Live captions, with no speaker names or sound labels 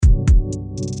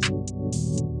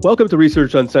Welcome to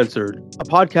Research Uncensored, a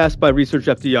podcast by Research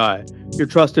FDI, your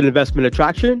trusted investment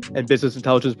attraction and business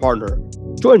intelligence partner.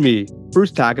 Join me,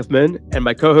 Bruce Tackefman, and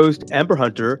my co-host, Amber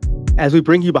Hunter, as we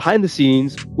bring you behind the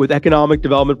scenes with economic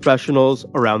development professionals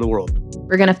around the world.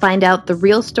 We're going to find out the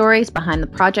real stories behind the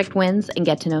project wins and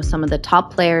get to know some of the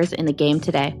top players in the game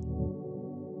today.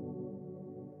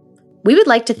 We would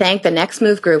like to thank the Next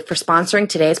Move Group for sponsoring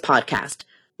today's podcast.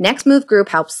 Next Move Group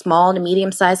helps small to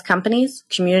medium-sized companies,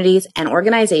 communities, and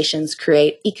organizations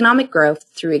create economic growth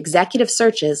through executive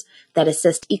searches that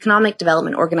assist economic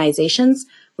development organizations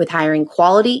with hiring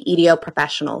quality EDO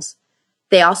professionals.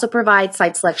 They also provide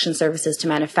site selection services to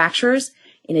manufacturers,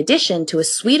 in addition to a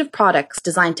suite of products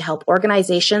designed to help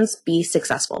organizations be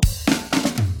successful.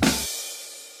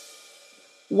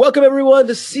 Welcome, everyone,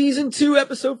 to Season 2,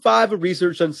 Episode 5 of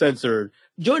Research Uncensored.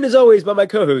 Joined, as always, by my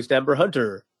co-host, Amber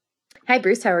Hunter. Hi,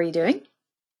 Bruce. How are you doing?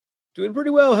 Doing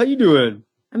pretty well. How you doing?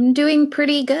 I'm doing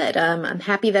pretty good. I'm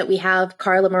happy that we have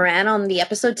Carla Moran on the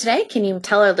episode today. Can you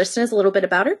tell our listeners a little bit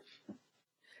about her?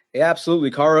 Yeah, absolutely.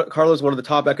 Carla is one of the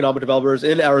top economic developers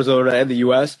in Arizona and the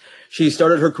U.S. She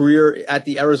started her career at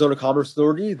the Arizona Commerce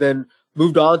Authority, then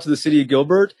moved on to the city of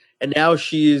Gilbert, and now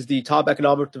she is the top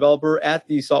economic developer at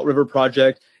the Salt River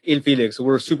Project in Phoenix. So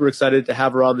we're super excited to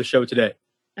have her on the show today.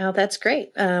 Oh, that's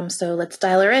great. So let's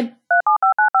dial her in.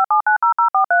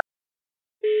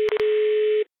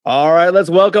 All right, let's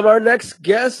welcome our next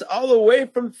guest all the way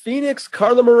from Phoenix,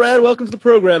 Carla Moran. Welcome to the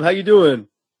program. How you doing?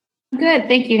 Good,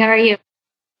 thank you. How are you?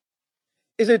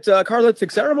 Is it Carla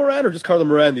Teixeira Moran or just Carla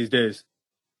Moran these days?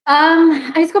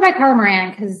 I just go by Carla Moran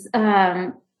because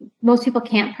most people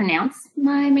can't pronounce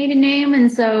my maiden name,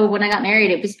 and so when I got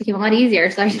married, it just became a lot easier.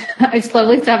 So I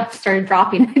slowly started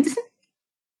dropping it.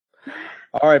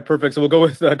 All right, perfect. So we'll go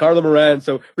with Carla Moran.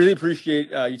 So really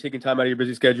appreciate you taking time out of your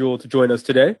busy schedule to join us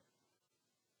today.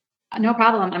 No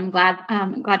problem. I'm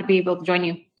glad to be able to join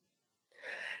you.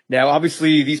 Now,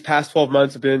 obviously, these past 12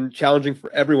 months have been challenging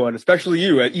for everyone, especially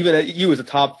you, even you as a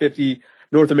top 50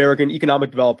 North American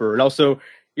economic developer. And also,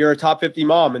 you're a top 50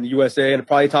 mom in the USA and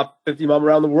probably a top 50 mom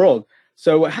around the world.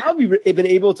 So how have you been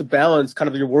able to balance kind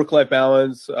of your work-life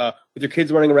balance with your kids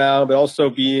running around, but also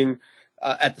being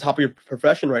at the top of your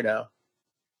profession right now?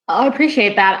 I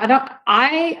appreciate that.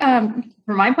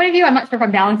 From my point of view, I'm not sure if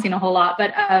I'm balancing a whole lot,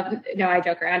 but no, I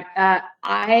joke around.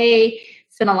 I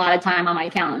spend a lot of time on my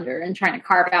calendar and trying to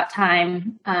carve out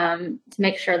time to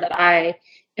make sure that I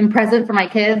am present for my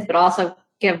kids, but also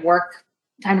give work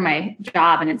time to my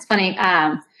job. And it's funny,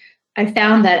 I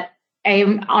found that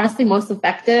I'm honestly most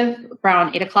effective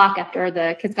around 8 o'clock after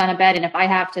the kids gone to bed. And if I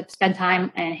have to spend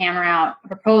time and hammer out a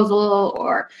proposal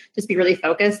or just be really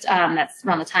focused, that's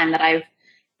around the time that I've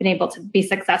been able to be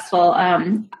successful.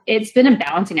 It's been a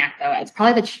balancing act, though. It's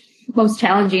probably the most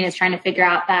challenging is trying to figure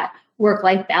out that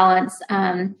work-life balance.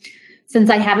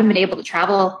 Since I haven't been able to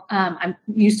travel, I'm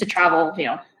used to travel,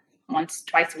 once,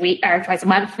 twice a week or twice a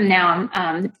month. And now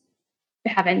I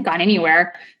haven't gone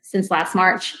anywhere since last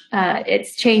March.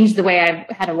 It's changed the way I've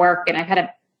had to work, and I've had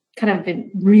to kind of been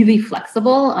really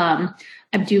flexible.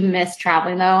 I do miss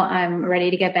traveling, though. I'm ready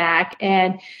to get back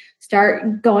and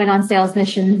start going on sales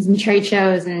missions and trade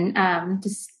shows and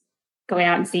just going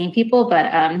out and seeing people.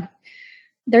 But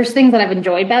there's things that I've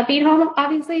enjoyed about being home,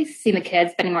 obviously, seeing the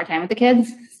kids, spending more time with the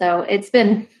kids. So it's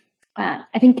been, I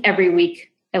think every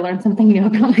week I learn something new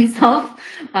about myself.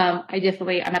 I'm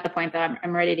at the point that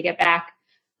I'm ready to get back.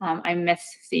 I miss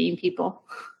seeing people.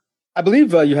 I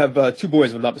believe you have 2 boys,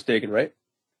 if I'm not mistaken, right?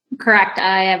 Correct.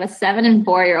 I have a 7 and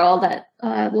 4-year-old that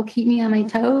will keep me on my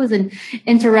toes and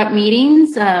interrupt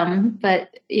meetings.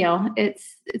 But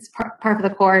it's part of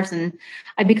the course, and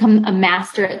I've become a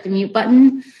master at the mute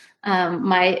button.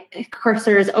 My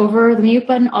cursor is over the mute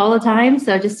button all the time.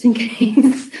 So just in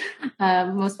case,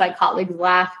 most of my colleagues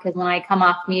laugh because when I come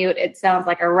off mute, it sounds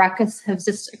like a ruckus has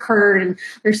just occurred and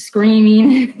they're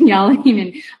screaming, and yelling,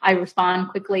 and I respond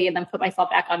quickly and then put myself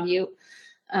back on mute.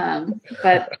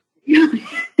 But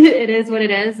it is what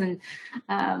it is. And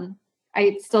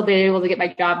I still be able to get my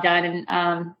job done.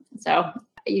 And so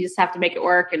you just have to make it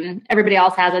work. And everybody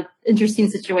else has an interesting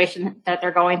situation that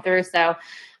they're going through. So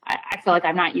I feel like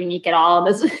I'm not unique at all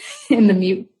in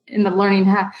the learning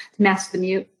how to master the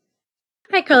mute.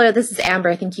 Hi, Carla. This is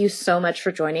Amber. Thank you so much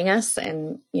for joining us.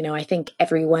 And, I think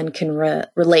everyone can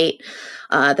relate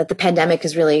that the pandemic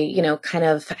has really, kind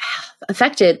of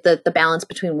affected the balance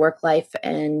between work life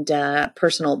and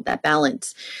personal, that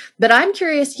balance. But I'm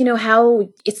curious, how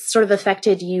it's sort of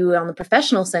affected you on the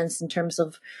professional sense in terms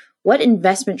of What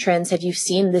investment trends have you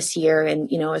seen this year?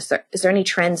 And, is there any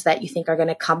trends that you think are going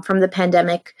to come from the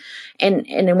pandemic? And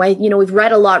in way, we've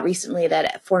read a lot recently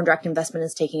that foreign direct investment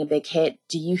is taking a big hit.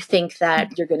 Do you think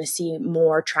that you're going to see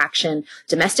more traction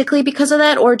domestically because of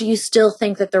that? Or do you still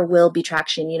think that there will be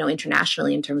traction,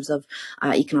 internationally in terms of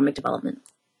economic development?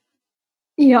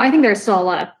 I think there's still a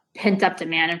lot of pent up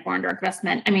demand in foreign direct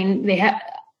investment. I mean, a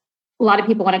lot of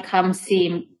people want to come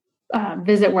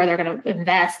visit where they're going to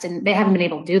invest, and they haven't been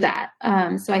able to do that.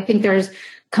 So I think there's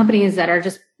companies that are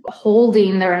just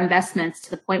holding their investments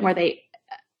to the point where they,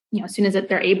 as soon as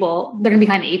they're able, they're going to be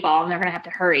behind the 8 ball and they're going to have to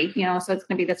hurry. So it's going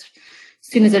to be this,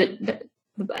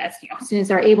 as soon as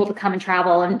they're able to come and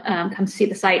travel and come see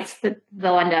the sites, that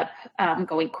they'll end up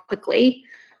going quickly.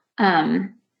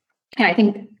 And I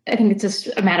think it's just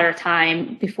a matter of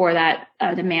time before that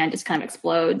demand just kind of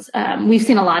explodes. We've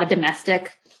seen a lot of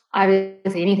domestic.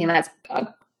 Obviously, anything that's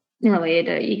related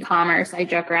to e-commerce, I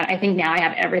joke around. I think now I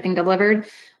have everything delivered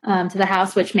to the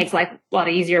house, which makes life a lot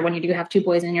easier when you do have 2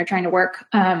 boys and you're trying to work.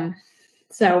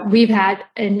 So we've had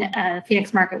in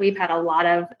Phoenix market, we've had a lot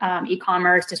of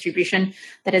e-commerce distribution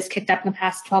that has kicked up in the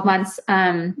past 12 months.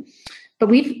 But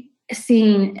we've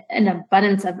seen an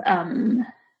abundance of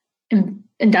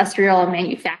industrial and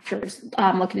manufacturers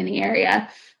looking in the area.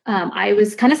 I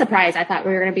was kind of surprised. I thought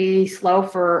we were going to be slow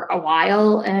for a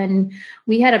while, and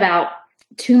we had about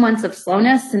 2 months of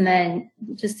slowness, and then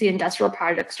just the industrial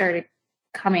projects started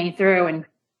coming through, and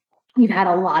we've had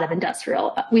a lot of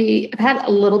industrial. We've had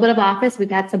a little bit of office.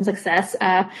 We've had some success.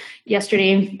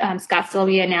 Yesterday in Scottsdale,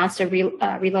 we announced a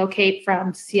relocate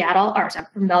from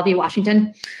from Bellevue,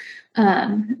 Washington.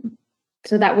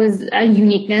 So that was a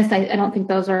uniqueness. I don't think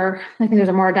those are, I think there's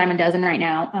a more a dime a dozen right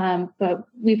now. But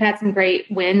we've had some great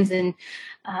wins in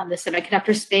the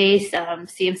semiconductor space,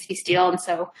 CMC steel. And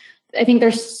so I think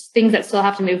there's things that still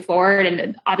have to move forward.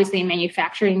 And obviously in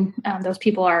manufacturing, those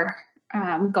people are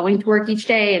going to work each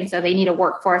day. And so they need a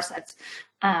workforce that's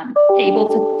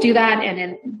able to do that, and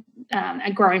then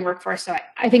a growing workforce. So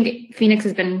I think Phoenix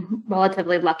has been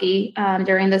relatively lucky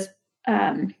during this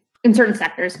in certain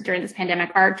sectors during this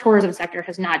pandemic. Our tourism sector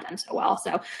has not done so well.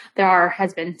 So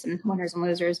has been some winners and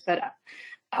losers, but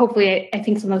hopefully I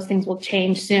think some of those things will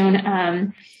change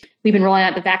soon. We've been rolling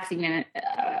out the vaccine in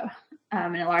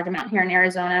a large amount here in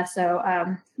Arizona.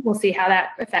 So we'll see how that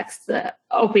affects the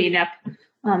opening up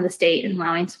the state and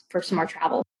allowing for some more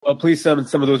travel. Well, please send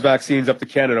some of those vaccines up to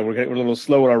Canada. We're a little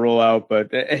slow in our rollout, but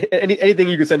anything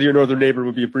you can send to your northern neighbor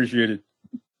would be appreciated.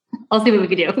 I'll see what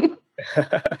we can do.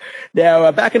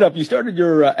 Now, backing up, you started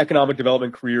your economic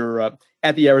development career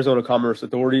at the Arizona Commerce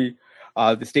Authority,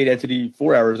 the state entity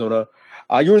for Arizona.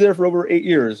 You were there for over 8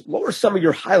 years. What were some of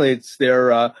your highlights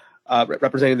there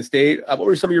representing the state? What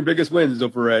were some of your biggest wins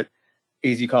over at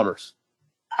AZ Commerce?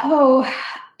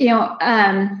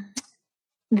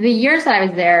 The years that I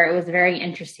was there, it was a very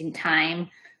interesting time.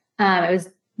 It was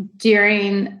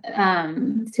during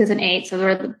 2008, so there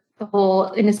were the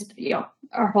whole industry,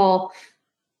 our whole,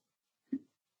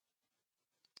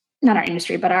 not our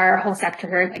industry, but our whole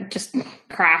sector just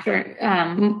crashed.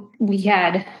 We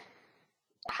had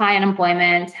high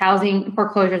unemployment, housing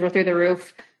foreclosures were through the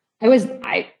roof.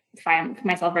 I find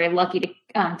myself very lucky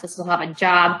to still have a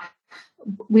job.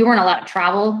 We weren't allowed to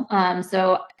travel,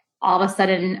 so all of a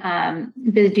sudden,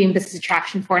 doing business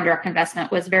attraction for indirect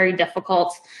investment was very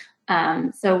difficult.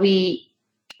 So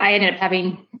I ended up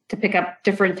having to pick up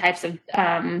different types of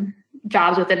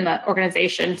jobs within the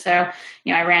organization. So,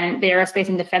 I ran the Aerospace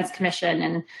and Defense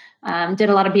Commission and did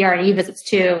a lot of BR&E visits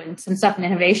too, and some stuff in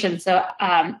innovation. So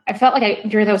I felt like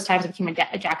during those times I became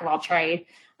a jack of all trade.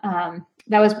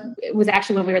 It was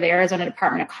actually when we were the Arizona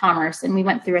Department of Commerce, and we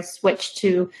went through a switch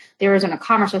to the Arizona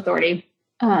Commerce Authority,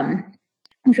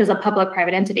 which was a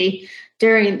public-private entity.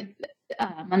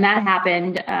 When that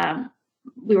happened,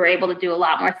 we were able to do a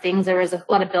lot more things. There was a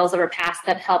lot of bills that were passed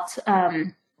that helped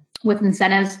with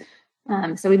incentives.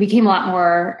 So we became a lot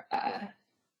more,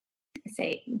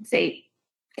 say,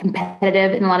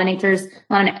 competitive in a lot of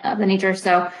the nature.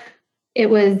 So it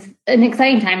was an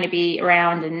exciting time to be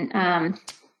around. And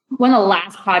one of the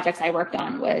last projects I worked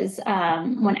on was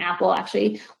when Apple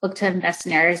actually looked to invest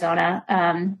in Arizona.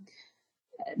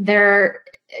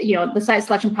 The site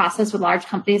selection process with large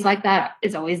companies like that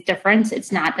is always different.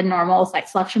 It's not the normal site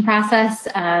selection process.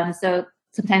 So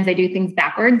sometimes they do things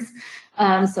backwards.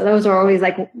 So those are always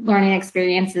like learning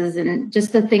experiences and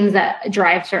just the things that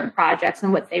drive certain projects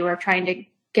and what they were trying to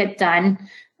get done.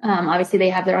 Obviously they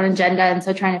have their own agenda. And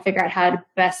so trying to figure out how to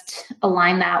best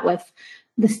align that with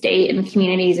the state and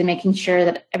communities and making sure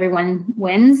that everyone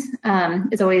wins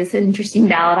is always an interesting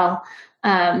battle.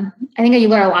 I think you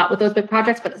learn a lot with those big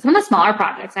projects, but some of the smaller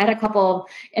projects, I had a couple of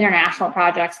international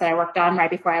projects that I worked on right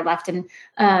before I left. And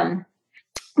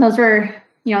those were,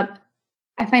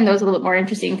 I find those a little bit more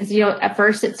interesting because, at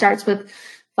first it starts with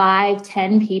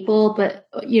 5-10 people, but,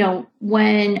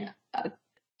 when a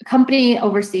company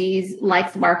overseas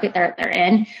likes the market they're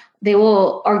in, they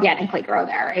will organically grow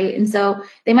there, right? And so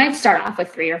they might start off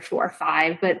with 3 or 4 or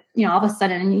 5, but all of a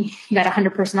sudden you got a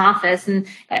 100-person office and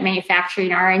got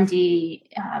manufacturing, R&D.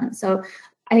 So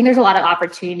I think there's a lot of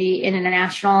opportunity in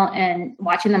international, and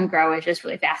watching them grow is just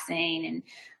really fascinating.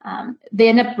 And they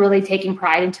end up really taking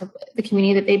pride into the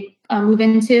community that they move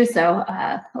into. So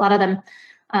a lot of them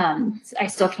I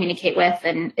still communicate with,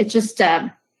 and it's just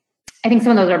I think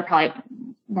some of those are probably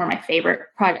one of my favorite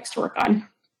projects to work on.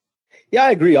 Yeah,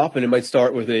 I agree. Often it might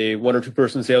start with a 1 or 2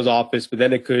 person sales office, but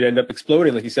then it could end up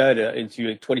exploding, like you said,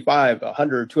 into 25,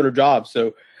 100, 200 jobs.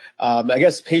 So I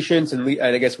guess patience and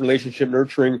I guess relationship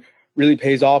nurturing really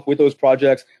pays off with those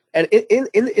projects. And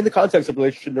in the context of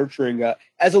relationship nurturing,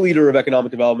 as a leader of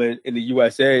economic development in the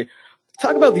USA,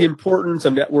 talk about the importance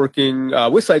of networking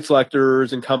with site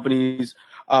selectors and companies.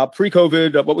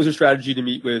 Pre-COVID, what was your strategy to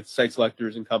meet with site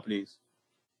selectors and companies?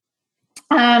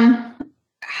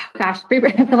 Gosh,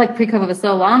 I feel like pre-COVID was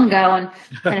so long ago, and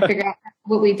trying to figure out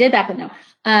what we did back then. No,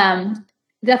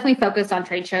 definitely focused on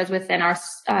trade shows within our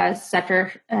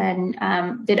sector, and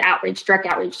did direct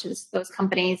outreach to those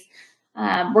companies.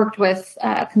 Worked with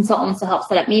consultants to help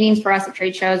set up meetings for us at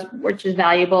trade shows, which is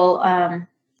valuable. And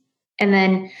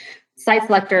then site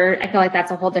selector, I feel like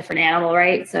that's a whole different animal,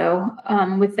 right? So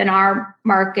within our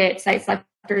market, site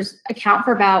selectors account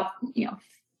for about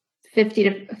 50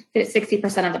 to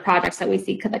 60% of the projects that we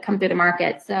see that come through the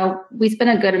market. So we spend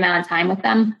a good amount of time with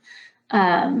them.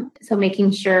 So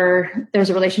making sure there's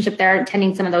a relationship there,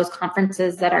 attending some of those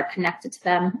conferences that are connected to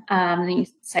them, the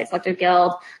Site Selector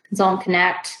Guild, Consultant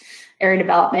Connect, Area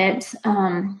Development.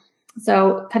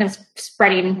 So kind of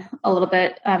spreading a little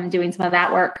bit, doing some of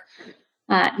that work.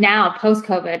 Now,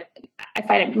 post-COVID, I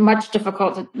find it much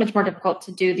more difficult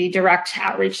to do the direct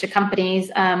outreach to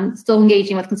companies. Still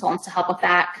engaging with consultants to help with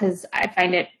that, because I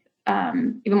find it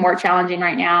even more challenging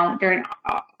right now during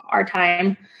our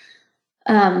time.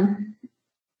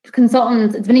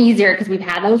 Consultants, it's been easier because we've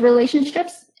had those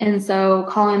relationships. And so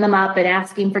calling them up and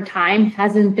asking for time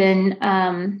hasn't been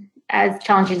as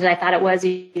challenging as I thought it was.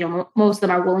 Most of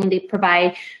them are willing to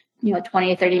provide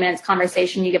 20 or 30 minutes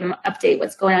conversation. You give them an update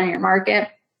what's going on in your market.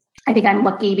 I think I'm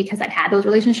lucky because I've had those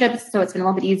relationships. So it's been a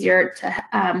little bit easier to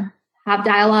have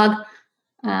dialogue.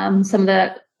 Some of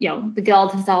the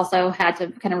guild has also had to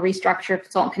kind of restructure.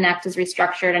 Consultant Connect is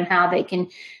restructured and how they can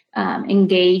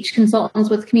engage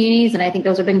consultants with communities. And I think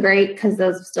those have been great because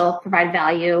those still provide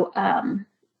value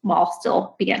while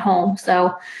still being at home.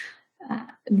 So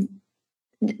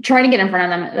trying to get in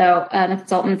front of them, though, the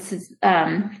consultants has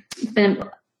been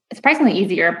surprisingly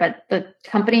easier, but the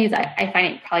companies, I find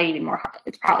it probably even more,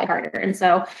 it's probably harder. And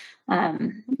so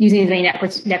using as many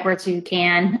networks you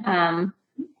can,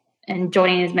 and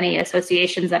joining as many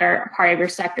associations that are a part of your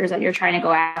sectors that you're trying to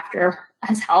go after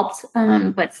has helped.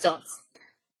 But still,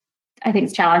 I think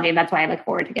it's challenging. That's why I look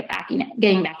forward to getting back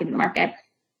into the market.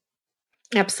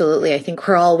 Absolutely. I think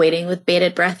we're all waiting with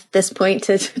bated breath at this point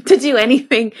to do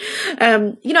anything.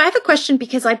 I have a question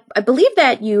because I believe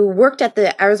that you worked at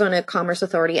the Arizona Commerce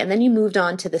Authority and then you moved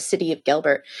on to the city of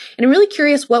Gilbert. And I'm really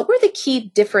curious, what were the key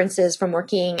differences from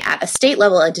working at a state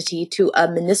level entity to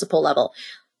a municipal level?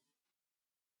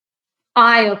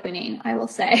 Eye-opening, I will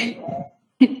say.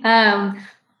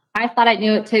 I thought I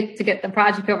knew it took to get the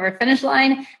project over the finish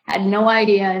line. Had no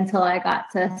idea until I got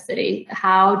to city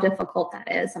how difficult that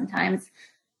is sometimes.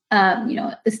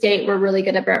 At the state, we're really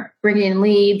good at bringing in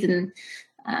leads and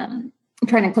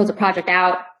trying to close a project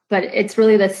out, but it's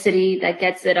really the city that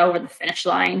gets it over the finish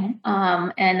line.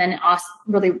 And then it also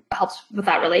really helps with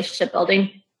that relationship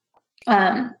building.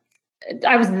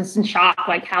 I was just in shock,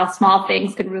 like how small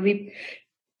things could make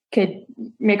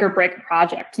or break a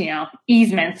project,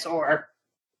 easements or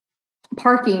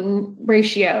parking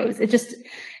ratios. It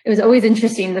was always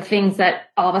interesting, the things that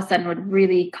all of a sudden would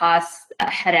really cause a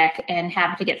headache and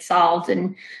have to get solved.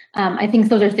 And I think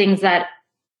those are things that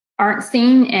aren't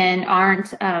seen and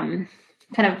aren't kind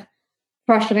of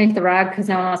brushed underneath the rug because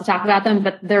no one wants to talk about them,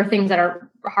 but they're things that are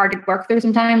hard to work through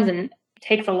sometimes, and it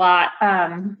takes a lot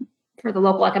for the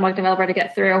local economic developer to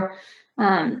get through.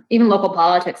 Even local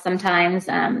politics sometimes,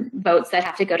 votes that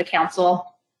have to go to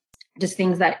council, just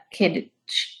things that could,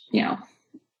 I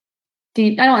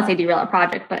don't want to say derail a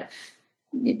project, but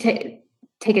you take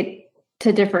it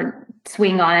to different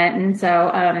swing on it. And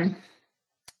so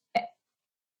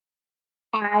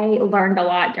I learned a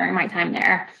lot during my time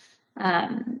there.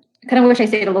 Kind of wish I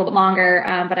stayed a little bit longer,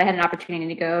 but I had an opportunity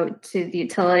to go to the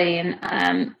utility,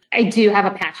 and I do have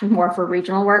a passion more for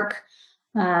regional work,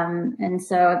 and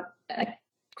so I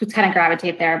could kind of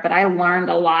gravitate there. But I learned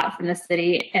a lot from the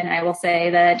city, and I will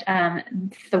say that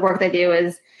the work they do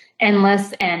is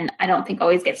endless, and I don't think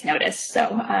always gets noticed.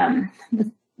 So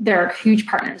they're huge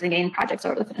partners in getting projects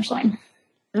over the finish line.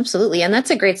 Absolutely. And that's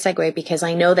a great segue because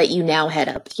I know that you now head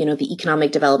up, the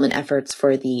economic development efforts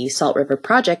for the Salt River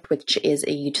Project, which is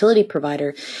a utility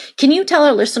provider. Can you tell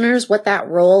our listeners what that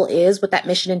role is, what that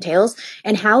mission entails,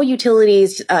 and how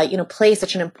utilities, play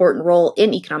such an important role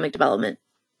in economic development?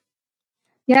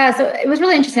 Yeah, so it was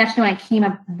really interesting actually when I came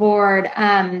aboard.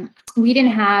 We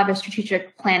didn't have a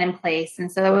strategic plan in place.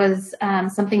 And so it was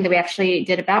something that we actually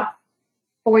did about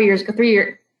 4 years ago,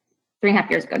 3.5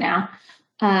 years ago now.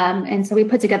 And so we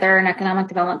put together an economic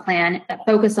development plan that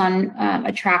focused on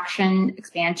attraction,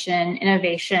 expansion,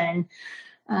 innovation,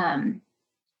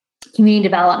 community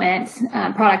development,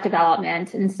 product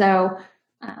development. And so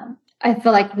I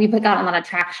feel like we've gotten a lot of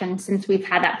traction since we've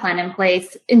had that plan in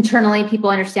place. Internally, people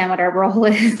understand what our role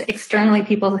is. Externally,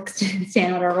 people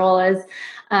understand what our role is.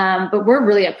 But we're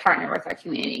really a partner with our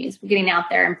communities. We're getting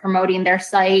out there and promoting their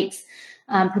sites,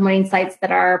 promoting sites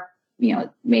that are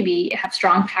maybe have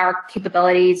strong power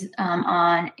capabilities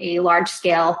on a large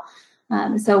scale.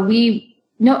 So we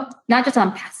not just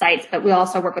on sites, but we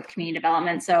also work with community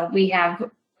development. So we have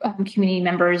community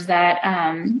members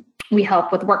that we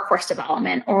help with workforce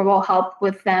development, or we'll help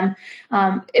with them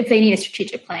if they need a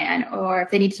strategic plan, or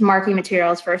if they need some marketing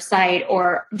materials for a site,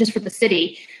 or just for the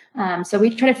city. So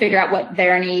we try to figure out what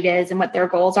their need is and what their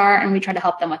goals are, and we try to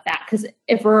help them with that. Because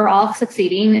if we're all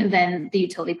succeeding, then the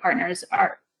utility partners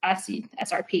are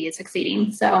SRP is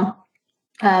succeeding. So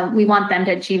we want them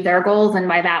to achieve their goals, and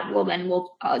by that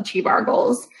we'll achieve our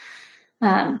goals.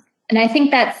 And I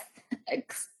think that's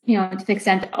to the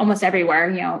extent almost everywhere.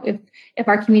 If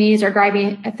our communities are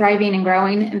thriving and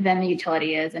growing, then the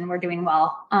utility is, and we're doing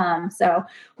well. So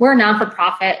we're a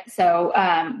non-for-profit, so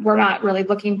we're not really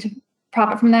looking to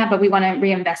profit from that, but we want to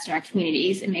reinvest in our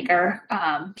communities and make our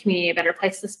community a better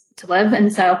place to live.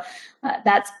 And so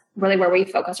that's really where we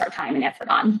focus our time and effort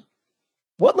on.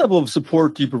 What level of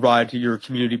support do you provide to your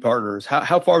community partners?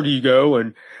 How far do you go,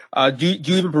 and do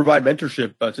you even provide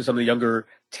mentorship to some of the younger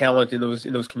talent in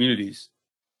those communities?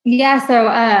 Yeah, so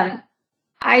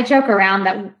I joke around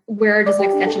that we're just an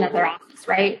extension of their office,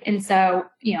 right? And so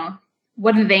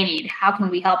what do they need? How can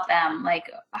we help them? Like,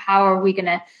 how are we going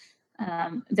to?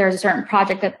 There's a certain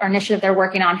project or initiative they're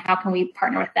working on. How can we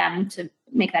partner with them to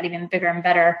make that even bigger and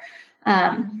better?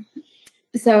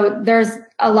 So there's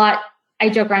a lot. I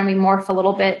joke around, we morph a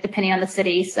little bit depending on the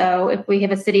city. So if we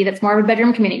have a city that's more of a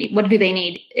bedroom community, what do they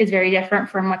need is very different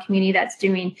from a community that's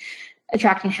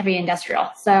attracting heavy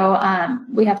industrial. So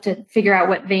we have to figure out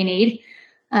what they need.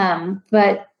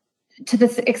 But to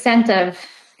the extent of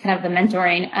kind of the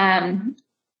mentoring,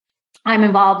 I'm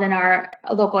involved in our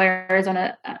local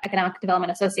Arizona Economic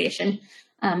Development Association,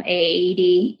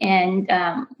 AAED,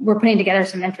 and we're putting together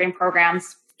some mentoring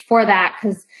programs for that,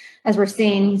 because as we're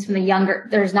seeing from the younger,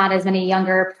 there's not as many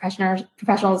younger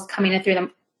professionals coming in through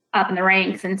them up in the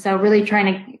ranks. And so really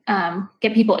trying to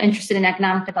get people interested in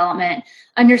economic development,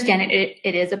 understand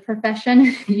it is a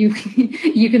profession. You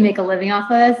can make a living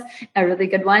off of this, a really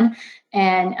good one.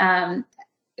 And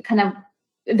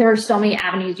there are so many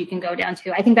avenues you can go down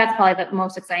to. I think that's probably the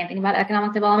most exciting thing about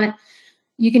economic development.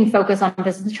 You can focus on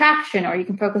business attraction, or you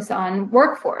can focus on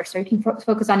workforce, or you can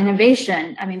focus on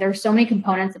innovation. I mean, there are so many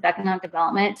components of economic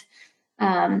development,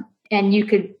 and you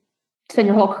could spend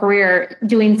your whole career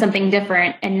doing something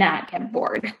different and not get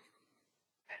bored.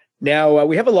 Now,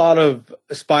 we have a lot of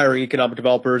aspiring economic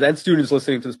developers and students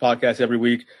listening to this podcast every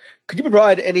week. Could you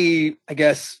provide any,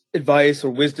 advice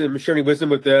or wisdom, sharing wisdom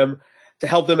with them to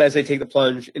help them as they take the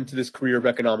plunge into this career of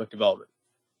economic development?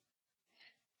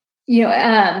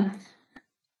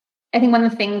 I think one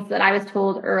of the things that I was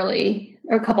told early,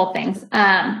 or a couple of things,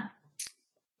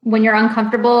 when you're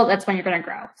uncomfortable, that's when you're going to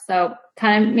grow. So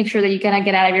kind of make sure that you kind of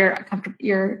get out of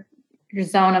your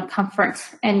zone of comfort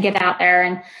and get out there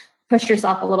and push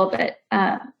yourself a little bit.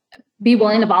 Be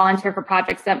willing to volunteer for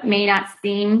projects that may not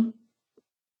seem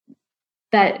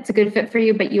that it's a good fit for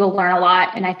you, but you'll learn a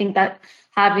lot. And I think that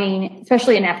having,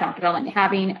 especially in economic development,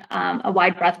 having a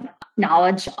wide breadth of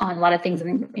knowledge on a lot of things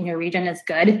in your region is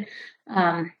good.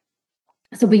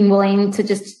 So being willing to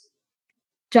just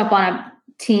jump on a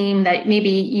team that maybe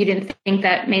you didn't think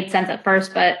that made sense at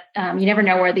first, but you never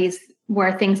know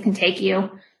where things can take you.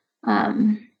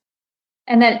 And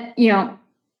that,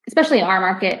 especially in our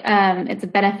market, it's a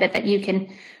benefit that you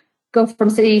can go from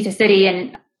city to city,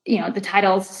 and, the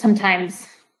titles sometimes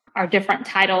are different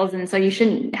titles. And so you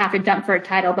shouldn't have to jump for a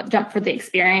title, but jump for the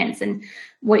experience, and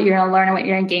what you're going to learn and what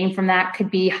you're going to gain from that could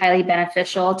be highly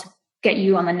beneficial to get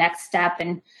you on the next step.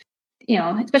 And,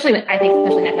 especially in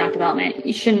economic development,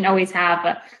 you shouldn't always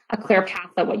have a clear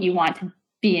path of what you want to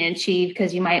be and achieve,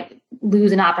 because you might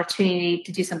lose an opportunity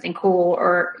to do something cool,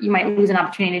 or you might lose an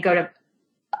opportunity to go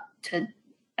to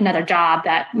another job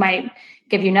that might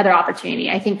give you another opportunity.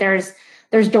 I think there's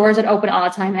doors that open all the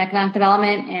time in economic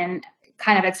development, and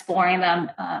kind of exploring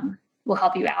them will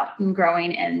help you out in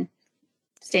growing and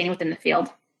staying within the field.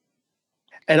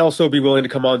 And also be willing to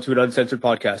come on to an uncensored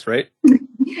podcast, right?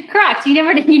 Correct.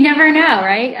 You never know,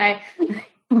 right?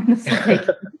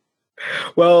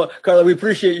 Well, Carla, we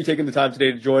appreciate you taking the time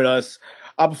today to join us.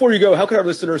 Before you go, how can our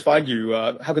listeners find you?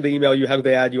 How can they email you? How can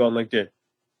they add you on LinkedIn?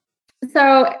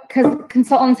 So, because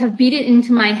consultants have beat it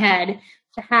into my head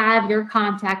to have your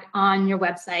contact on your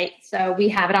website. So we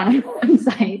have it on our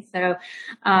website. So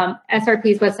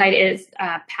SRP's website is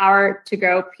Power to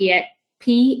Grow PHX.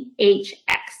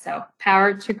 So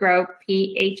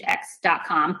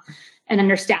powertogrowphx.com. And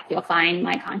under staff, you'll find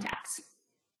my contacts.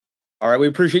 All right. We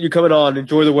appreciate you coming on.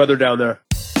 Enjoy the weather down there.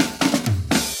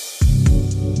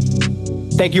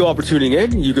 Thank you all for tuning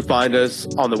in. You can find us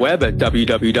on the web at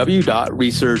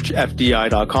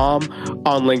www.researchfdi.com,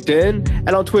 on LinkedIn, and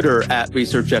on Twitter at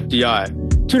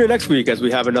researchfdi. Tune in next week as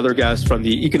we have another guest from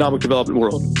the economic development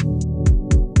world.